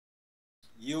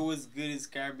Yo, what's good? It's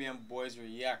Caribbean Boys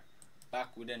React.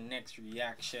 Back with the next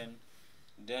reaction.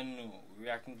 Don't know.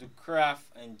 Reacting to Kraff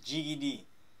and Jiggy,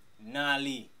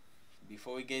 NARLY.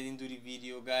 Before we get into the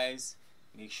video, guys,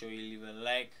 make sure you leave a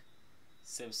like,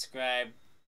 subscribe,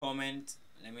 comment.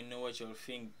 Let me know what y'all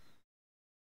think.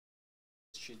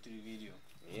 Straight to the video.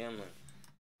 Yeah, man.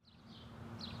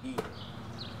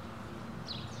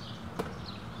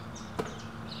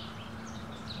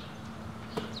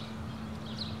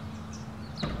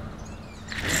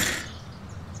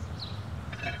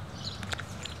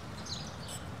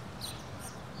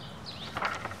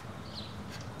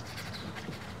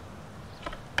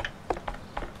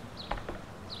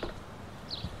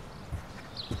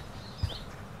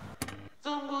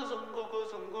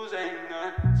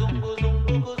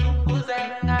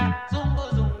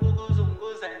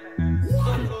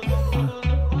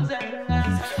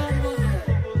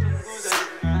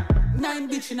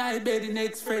 In I bed, the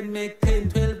next friend make 10,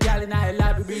 12 gal in I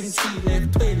lobby, bring 3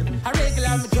 left 12. I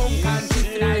regular me drunk and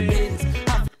shift in I bends.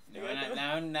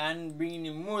 Now bringing the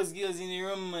most girls in the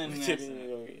room, man.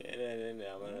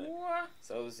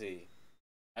 So say.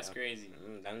 That's crazy.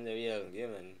 Damn the real, yeah,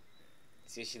 man.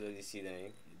 See she love to see them,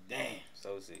 eh? Damn.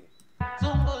 So say.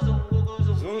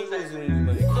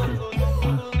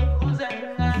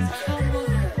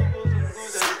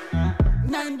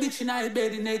 Nine bitch in I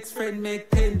bed, the next friend make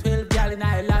 10, 12 gal in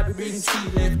I lobby, bring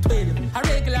 3 left 12. I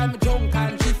regular me drunk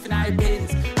and shift in I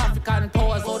bends. African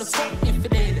powers, all the fuck if it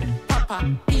dead.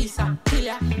 Papa, pizza,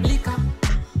 killer, liquor.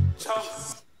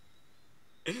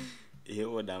 You hear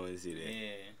what that one say there?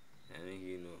 Yeah. I think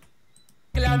you know.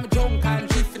 Regular me drunk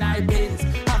and shift in I bends.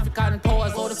 African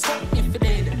powers, all the fuck if it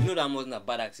dead. You know that wasn't a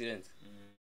bad accident.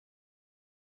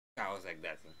 Car was like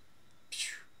that.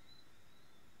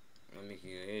 I'm making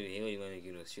you, he gonna make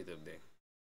you know straight up there.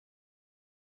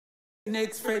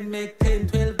 Next friend make 10,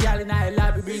 12 gal in I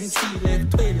lobby, bring 3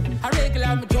 left 12. I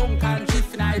regular me drunk and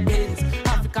shift in I bends.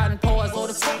 African powers, all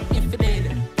the fuck if it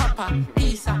dead. Papa,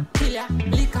 pizza, killer,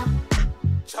 liquor.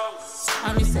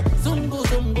 And me say, zungu,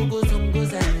 zungu, go, zungu,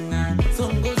 zenga.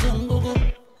 Zungu, zungu, go.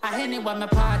 I anywhere my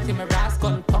party, my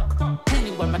rascal tuck.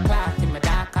 Anywhere my clock in my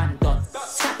dark and done.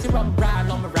 Scotty rum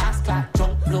brown on my rascal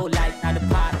drunk, blow light, now the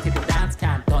party, the dance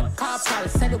can't done. Corporal,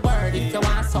 say the word if you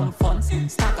want some fun.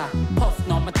 Stagger, puff,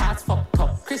 no, my thoughts fucked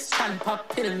up. Christian pop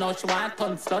pill, no, she want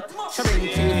ton slut. She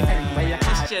ring to you, where you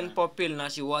Christian pop pill, now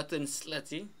she want ton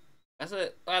slutty. That's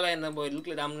what all I know, boy. Look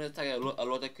like I'm gonna tag a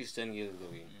lot of Christian girls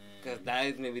going. Because that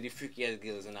is maybe the freakiest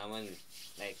girls in that one.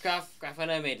 Like Kraff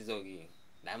and I made it okay.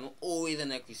 I'm always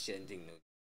in a Christian thing though.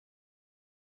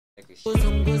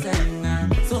 Zungu zenga,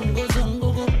 zungu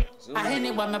zungu go. I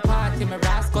anywhere my party, my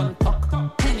rascal tuck.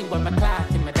 Anywhere my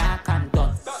clock in my dark and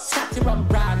done. Scotty rum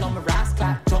brown on my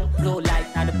rascal drunk, blow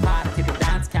light, now the party, the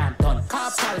dance can't done.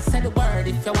 Corporal, say the word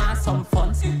if you want some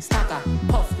fun. Stagger,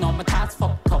 puff, no, my thoughts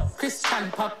fucked up.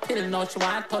 Christian pop pill, no, she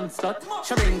want ton slut.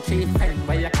 She ring 3 friend,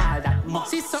 where you call that mom.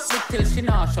 She suck me till she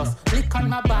nauseous. Lick on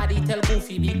my body, tell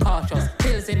Goofy be cautious.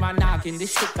 Pills in my noggin,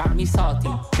 this shit got me salty.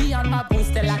 Be on my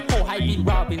booster like oh I be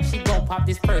robbing. She gon' pop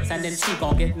this perks and then she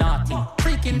gon' get naughty.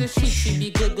 Freaking the shit, she be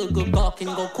good, gawking.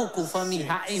 Go cuckoo for me,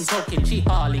 I ain't talking, she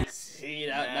Harley. See,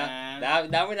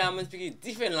 that when I'm speaking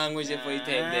different language for you type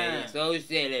there. So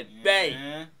say it,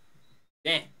 bang.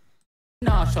 Damn.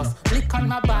 Nauseous, lick on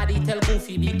my body, tell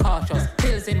Goofy be cautious.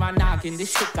 Pills in my noggin,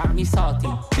 this shit got me salty.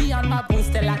 Be on my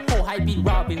booster like oh I be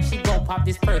robbing. She gon' pop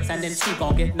this perks and then she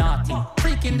gon' get naughty.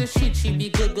 Freaking the shit, she be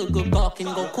good, gawking.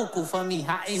 Go cuckoo for me,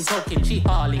 I ain't talking, she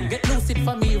Harley. Get lucid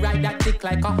for me, ride that dick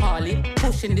like a Harley.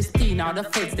 Pushing this pin out the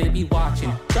feds, they be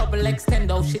watching. Double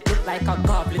extendo, shit look like a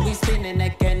goblin. We spinning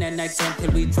again and again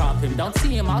till we drop him. Don't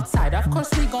see him outside, of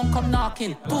course we gon' come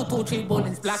knocking. 2, 2, 3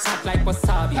 bullets, black hot like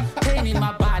wasabi. Pain in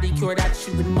my body, cure that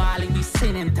shit with Molly. We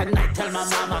sinning tonight, tell my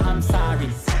mama I'm sorry.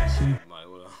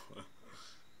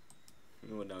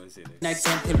 Next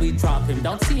time till we drop him.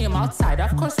 Don't see him outside,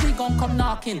 of course we gon' come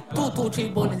knocking. 2, 2, 3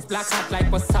 bullets, black hot like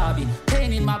wasabi.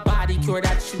 Pain in my body, cure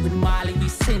that shit with Molly. We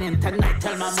sinning tonight,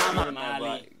 tell my mama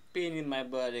Molly. Pain in my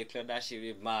body, cure that shit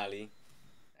with Molly.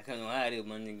 I can't know how the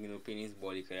man you know pain in his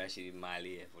body, cure that shit with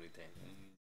Molly for the time.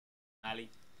 Molly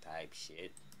type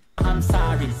shit. I'm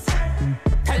sorry.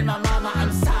 Tell my mama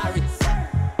I'm sorry.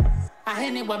 I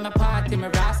anywhere my party, my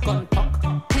rascal tuck.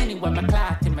 Anywhere my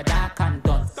clock in my dark and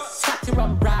done. Scotty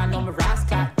rum brown on my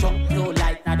rascal drunk, blow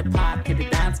light, now the party, the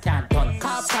dance can't done.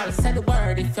 Corporal, say the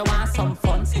word if you want some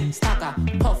fun. Stagger,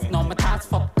 puff, no, my thoughts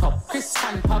fucked up.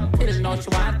 Christian pop pill, no, she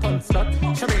want ton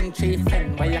slut. She ring 3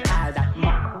 friend, where you call that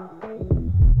mom.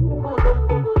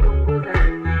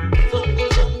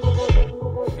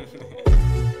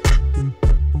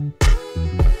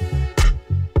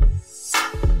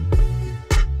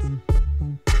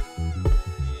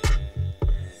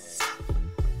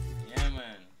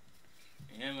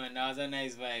 was a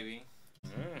nice vibe,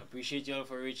 Appreciate y'all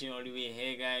for reaching all the way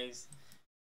here, guys.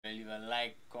 Leave a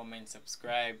like, comment,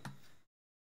 subscribe.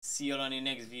 See y'all on the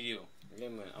next video. Yeah,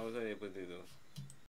 man. I was able to do.